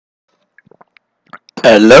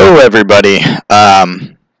Hello, everybody.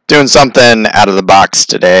 Doing something out of the box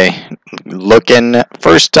today.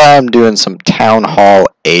 First time doing some Town Hall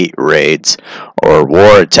 8 raids or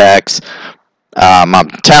war attacks. I'm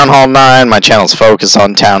Town Hall 9. My channel's focused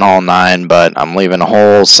on Town Hall 9, but I'm leaving a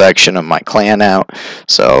whole section of my clan out.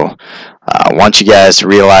 So I want you guys to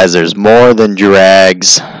realize there's more than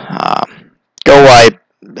drags. GoHoWiWiPe.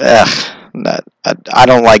 I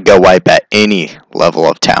don't like GoHoWiWiPe at any level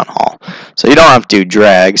of Town Hall. So you don't have to do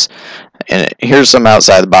drags. And here's some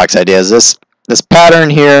outside the box ideas. This pattern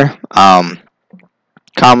here,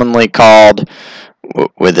 commonly called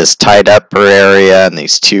with this tight upper area and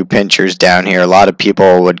these two pinchers down here. A lot of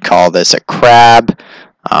people would call this a crab.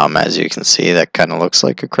 As you can see, that kind of looks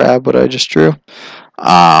like a crab, what I just drew.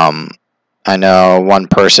 I know one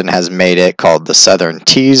person has made it called the Southern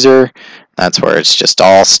Teaser. That's where it's just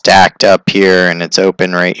all stacked up here and it's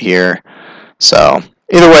open right here. So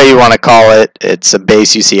either way you want to call it, it's a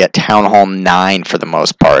base you see at Town Hall 9 for the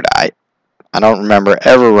most part. I don't remember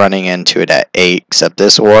ever running into it at 8 except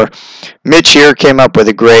this war. Mitch here came up with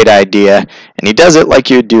a great idea, and he does it like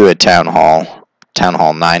you would do a Town Hall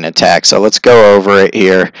 9 attack. So let's go over it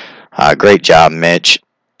here. Great job, Mitch.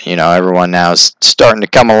 You know, everyone now is starting to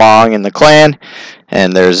come along in the clan,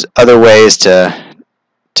 and there's other ways to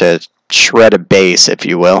shred a base, if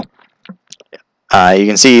you will. You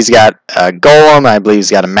can see he's got a golem. I believe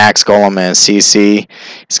he's got a max golem and a CC.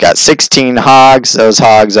 He's got 16 hogs. Those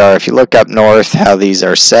hogs are, if you look up north, how these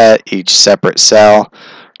are set, each separate cell.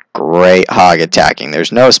 Great hog attacking.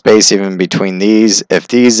 There's no space even between these. If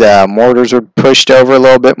these mortars were pushed over a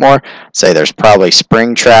little bit more, I'd say there's probably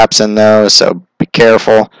spring traps in those, so be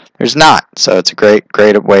careful. There's not, so it's a great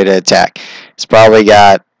way to attack. It's probably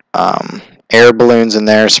got air balloons in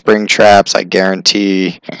there, spring traps, I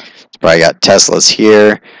guarantee. It's probably got Teslas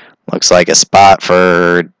here. Looks like a spot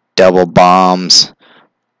for double bombs.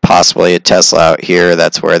 Possibly a Tesla out here.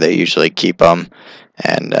 That's where they usually keep them.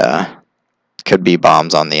 And could be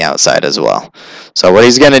bombs on the outside as well. So what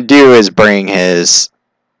he's going to do is bring his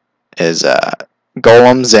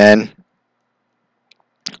golems in,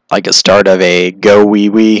 like a start of a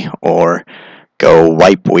GoWiWi or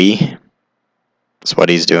GoHoWiWiPe. That's what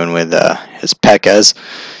he's doing with his P.E.K.K.A.s.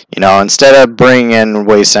 You know, instead of bringing in,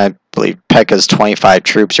 wasting, I believe, P.E.K.K.A.s 25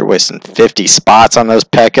 troops, you're wasting 50 spots on those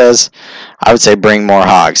P.E.K.K.A.s. I would say bring more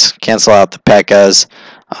hogs. Cancel out the P.E.K.K.A.s.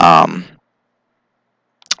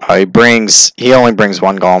 He only brings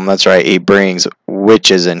one golem. That's right. He brings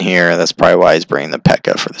witches in here. That's probably why he's bringing the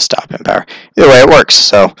P.E.K.K.A. for the stopping power. Either way, it works.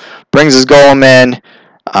 So brings his golem in.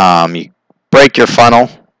 You break your funnel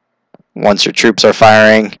once your troops are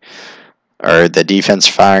firing, or the defense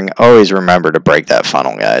firing. Always remember to break that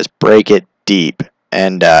funnel, guys. Break it deep.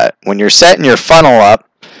 And when you're setting your funnel up,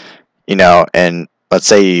 you know, and let's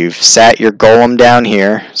say you've sat your golem down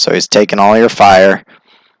here, so he's taking all your fire.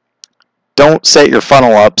 Don't set your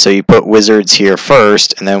funnel up so you put wizards here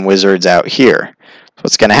first and then wizards out here.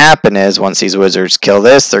 What's going to happen is once these wizards kill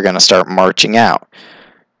this, they're going to start marching out.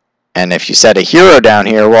 And if you set a hero down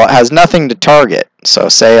here, well, it has nothing to target. So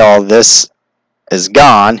say all this is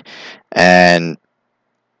gone and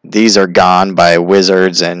these are gone by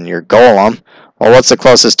wizards and your golem. Well, what's the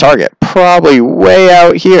closest target? Probably way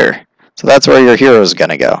out here. So that's where your hero is going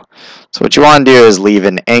to go. So what you want to do is leave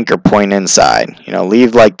an anchor point inside. You know,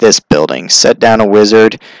 leave like this building. Set down a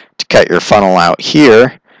wizard to cut your funnel out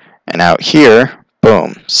here. And out here,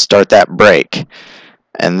 boom, start that break.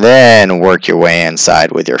 And then work your way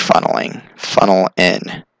inside with your funneling. Funnel in,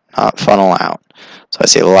 not funnel out. So I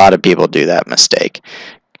see a lot of people do that mistake.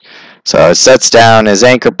 So it sets down his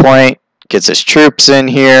anchor point, gets his troops in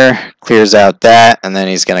here, clears out that, and then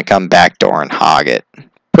he's going to come backdoor and hog it.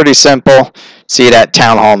 Pretty simple. See it at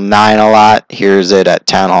Town Hall 9 a lot. Here's it at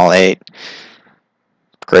Town Hall 8.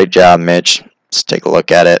 Great job, Mitch. Let's take a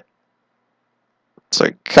look at it. So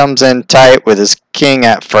he comes in tight with his king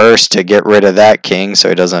at first to get rid of that king so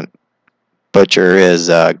he doesn't butcher his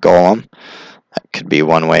golem. That could be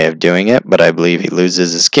one way of doing it, but I believe he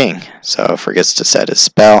loses his king. So forgets to set his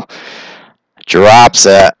spell. Drops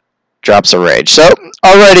a rage. So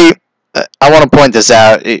already, I want to point this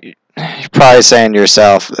out. You're probably saying to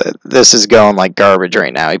yourself, this is going like garbage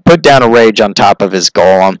right now. He put down a rage on top of his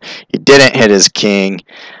golem. He didn't hit his king.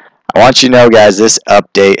 I want you to know, guys, this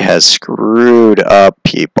update has screwed up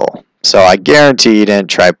people. So I guarantee he didn't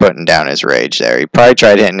try putting down his rage there. He probably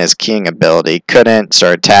tried hitting his king ability. Couldn't.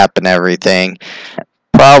 Started tapping everything.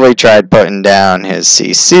 Probably tried putting down his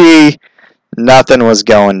CC. Nothing was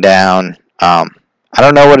going down. I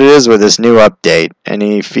don't know what it is with this new update.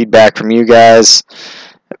 Any feedback from you guys?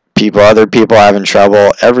 Other people having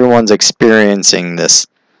trouble. Everyone's experiencing this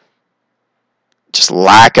just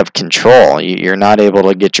lack of control. You're not able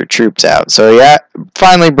to get your troops out. So yeah,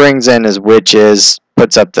 finally brings in his witches,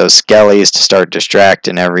 puts up those skellies to start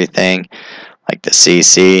distracting everything, like the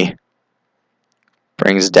CC.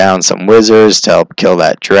 Brings down some wizards to help kill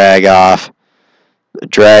that drag off. The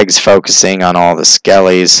drag's focusing on all the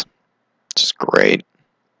skellies, which is great.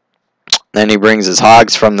 Then he brings his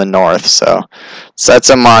hogs from the north, so sets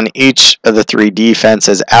them on each of the 3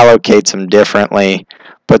 defenses, allocates them differently,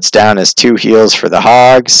 puts down his 2 heals for the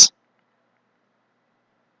hogs.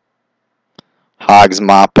 Hogs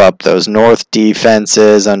mop up those north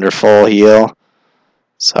defenses under full heal.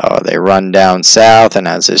 So they run down south, and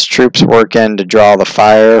as his troops work in to draw the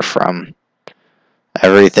fire from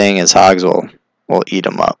everything, his hogs will eat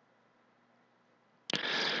them up.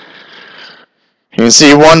 You can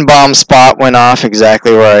see 1 bomb spot went off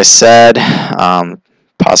exactly where I said.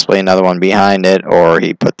 Possibly another one behind it, or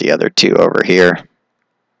he put the other 2 over here.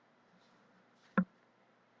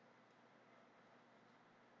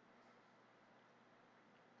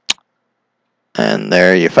 And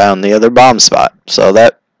there you found the other bomb spot. So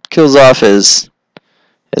that kills off his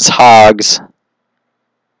hogs.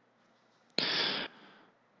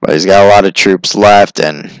 But he's got a lot of troops left,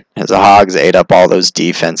 and his hogs ate up all those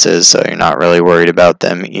defenses, so you're not really worried about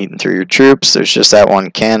them eating through your troops. There's just that 1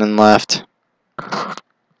 cannon left.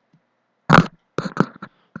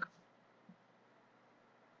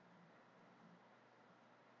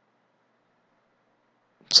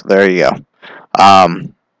 So there you go.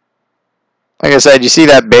 Like I said, you see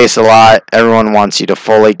that base a lot. Everyone wants you to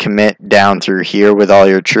fully commit down through here with all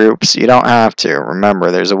your troops. You don't have to.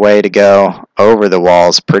 Remember, there's a way to go over the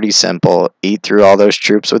walls. Pretty simple. Eat through all those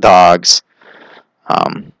troops with hogs.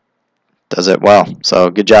 Does it well.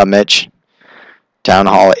 So good job, Mitch. Town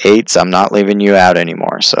Hall 8s, I'm not leaving you out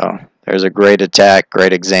anymore. So there's a great attack,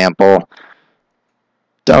 great example.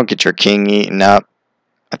 Don't get your king eaten up.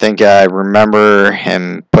 I think I remember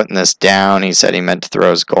him putting this down. He said he meant to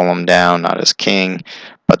throw his golem down, not his king,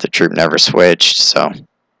 but the troop never switched. So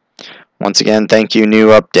once again, thank you, new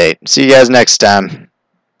update. See you guys next time.